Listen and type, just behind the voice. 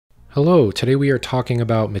Hello, today we are talking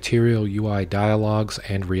about Material UI Dialogs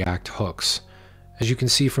and React hooks. As you can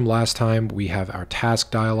see from last time, we have our task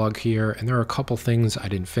dialog here, and there are a couple things I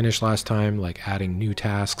didn't finish last time, like adding new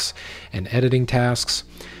tasks and editing tasks.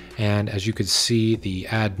 And as you can see, the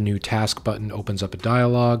Add New Task button opens up a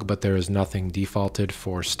dialog, but there is nothing defaulted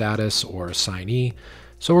for status or assignee.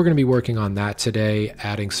 So we're going to be working on that today,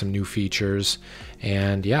 adding some new features,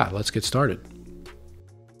 and yeah, let's get started.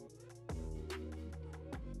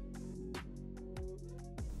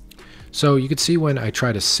 So you can see when I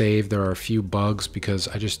try to save, there are a few bugs because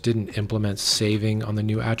I just didn't implement saving on the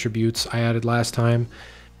new attributes I added last time.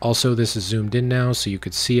 Also, this is zoomed in now so you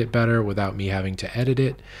could see it better without me having to edit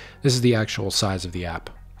it. This is the actual size of the app.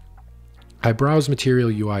 I browsed Material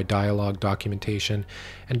UI Dialog documentation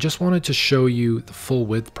and just wanted to show you the full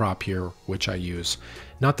width prop here, which I use.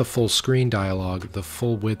 Not the full screen dialog, the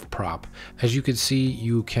full width prop. As you can see,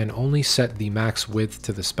 you can only set the max width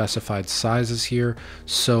to the specified sizes here,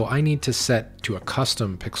 so I need to set to a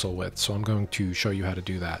custom pixel width, so I'm going to show you how to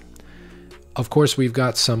do that. Of course, we've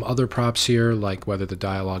got some other props here, like whether the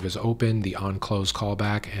dialog is open, the on-close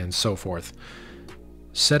callback, and so forth.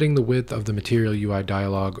 Setting the width of the Material UI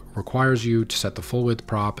dialog requires you to set the full width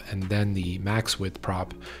prop and then the max width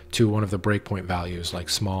prop to one of the breakpoint values like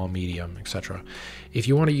small, medium, etc. If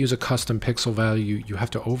you want to use a custom pixel value, you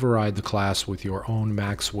have to override the class with your own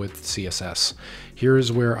max width CSS. Here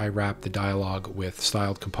is where I wrap the dialog with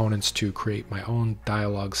styled components to create my own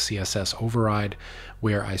dialog CSS override,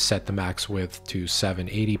 where I set the max width to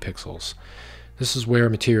 780 pixels. This is where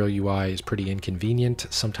Material UI is pretty inconvenient.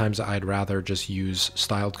 Sometimes I'd rather just use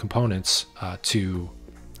styled components to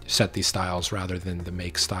set these styles rather than the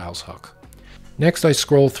make styles hook. Next, I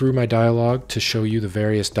scroll through my dialog to show you the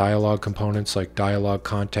various dialog components like dialog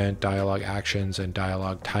content, dialog actions, and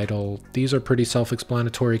dialog title. These are pretty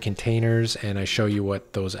self-explanatory containers, and I show you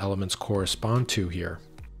what those elements correspond to here.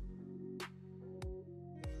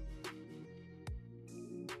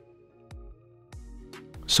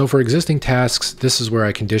 So for existing tasks, this is where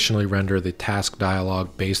I conditionally render the task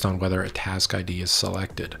dialog based on whether a task ID is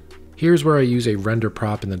selected. Here's where I use a render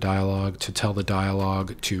prop in the dialog to tell the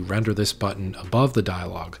dialog to render this button above the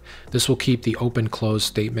dialog. This will keep the open-close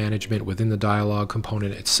state management within the dialog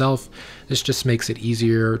component itself. This just makes it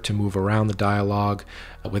easier to move around the dialog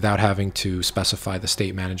without having to specify the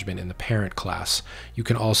state management in the parent class. You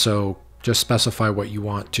can also just specify what you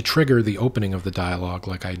want to trigger the opening of the dialog,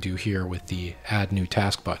 like I do here with the Add New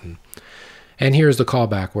Task button. And here's the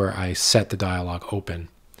callback where I set the dialog open.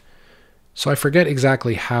 So I forget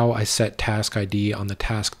exactly how I set task ID on the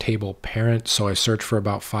task table parent, so I searched for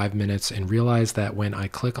about 5 minutes and realized that when I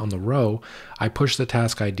click on the row, I push the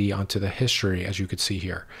task ID onto the history, as you could see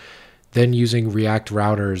here. Then using React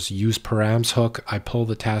Router's useParams hook, I pull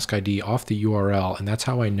the task ID off the URL, and that's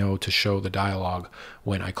how I know to show the dialog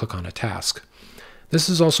when I click on a task. This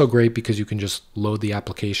is also great because you can just load the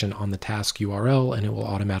application on the task URL and it will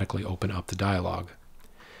automatically open up the dialog.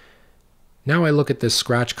 Now I look at this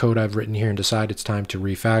scratch code I've written here and decide it's time to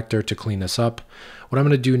refactor to clean this up. What I'm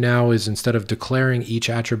going to do now is, instead of declaring each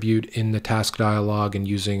attribute in the task dialog and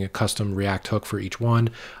using a custom React hook for each one,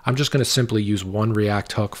 I'm just going to simply use one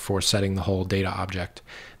React hook for setting the whole data object.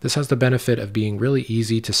 This has the benefit of being really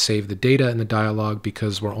easy to save the data in the dialog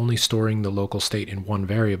because we're only storing the local state in one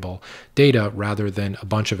variable, data, rather than a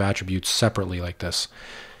bunch of attributes separately like this.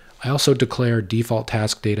 I also declare default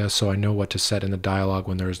task data so I know what to set in the dialog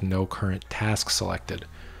when there is no current task selected.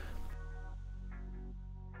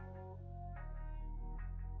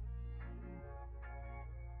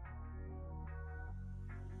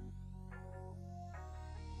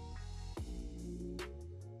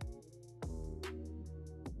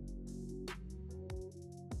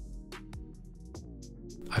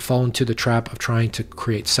 I fall into the trap of trying to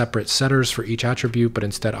create separate setters for each attribute, but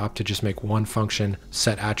instead opt to just make one function,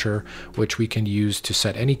 setAttr, which we can use to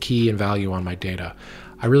set any key and value on my data.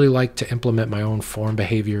 I really like to implement my own form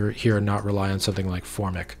behavior here and not rely on something like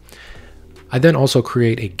formic. I then also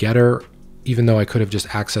create a getter, even though I could have just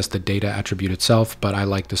accessed the data attribute itself, but I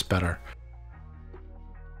like this better.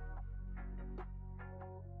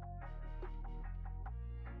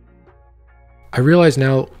 I realize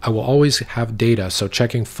now I will always have data, so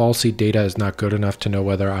checking falsy data is not good enough to know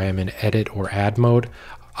whether I am in edit or add mode.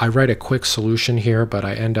 I write a quick solution here, but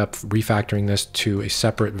I end up refactoring this to a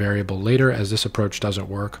separate variable later, as this approach doesn't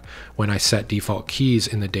work when I set default keys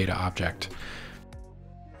in the data object.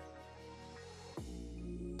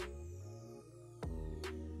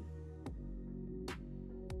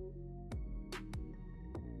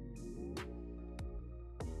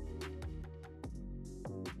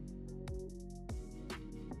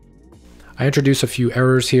 I I introduce a few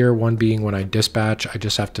errors here, one being when I dispatch, I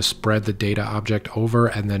just have to spread the data object over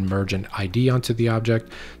and then merge an ID onto the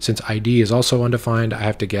object. Since ID is also undefined, I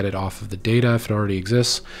have to get it off of the data if it already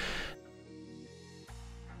exists.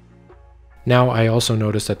 Now I also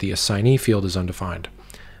notice that the assignee field is undefined.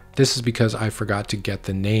 This is because I forgot to get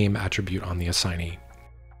the name attribute on the assignee.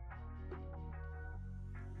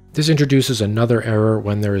 This introduces another error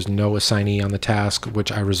when there is no assignee on the task,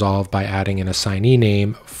 which I resolve by adding an assignee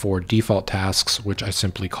name for default tasks, which I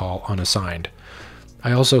simply call unassigned.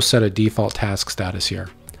 I also set a default task status here.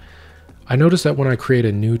 I notice that when I create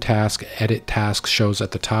a new task, edit task shows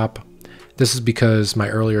at the top. This is because my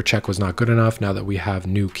earlier check was not good enough now that we have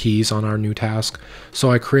new keys on our new task.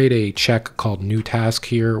 So I create a check called new task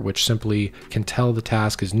here, which simply can tell the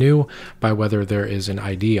task is new by whether there is an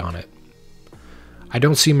ID on it. I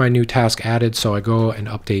don't see my new task added, so I go and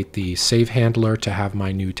update the save handler to have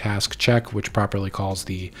my new task check, which properly calls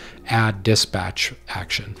the add dispatch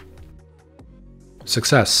action.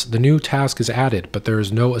 Success. The new task is added, but there is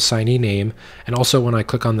no assignee name, and also when I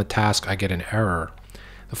click on the task, I get an error.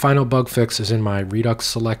 The final bug fix is in my Redux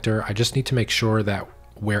selector. I just need to make sure that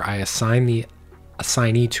where I assign the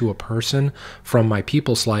assignee to a person from my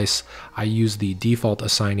people slice, I use the default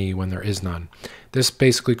assignee when there is none. This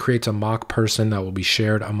basically creates a mock person that will be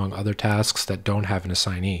shared among other tasks that don't have an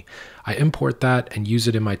assignee. I import that and use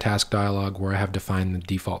it in my task dialog where I have defined the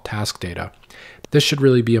default task data. This should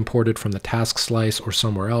really be imported from the task slice or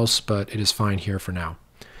somewhere else, but it is fine here for now.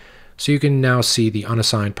 So you can now see the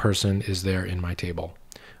unassigned person is there in my table.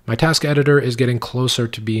 My task editor is getting closer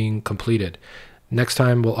to being completed. Next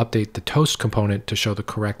time we'll update the toast component to show the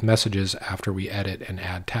correct messages after we edit and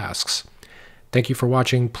add tasks. Thank you for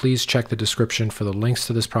watching. Please check the description for the links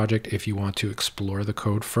to this project if you want to explore the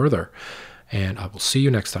code further. And I will see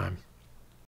you next time.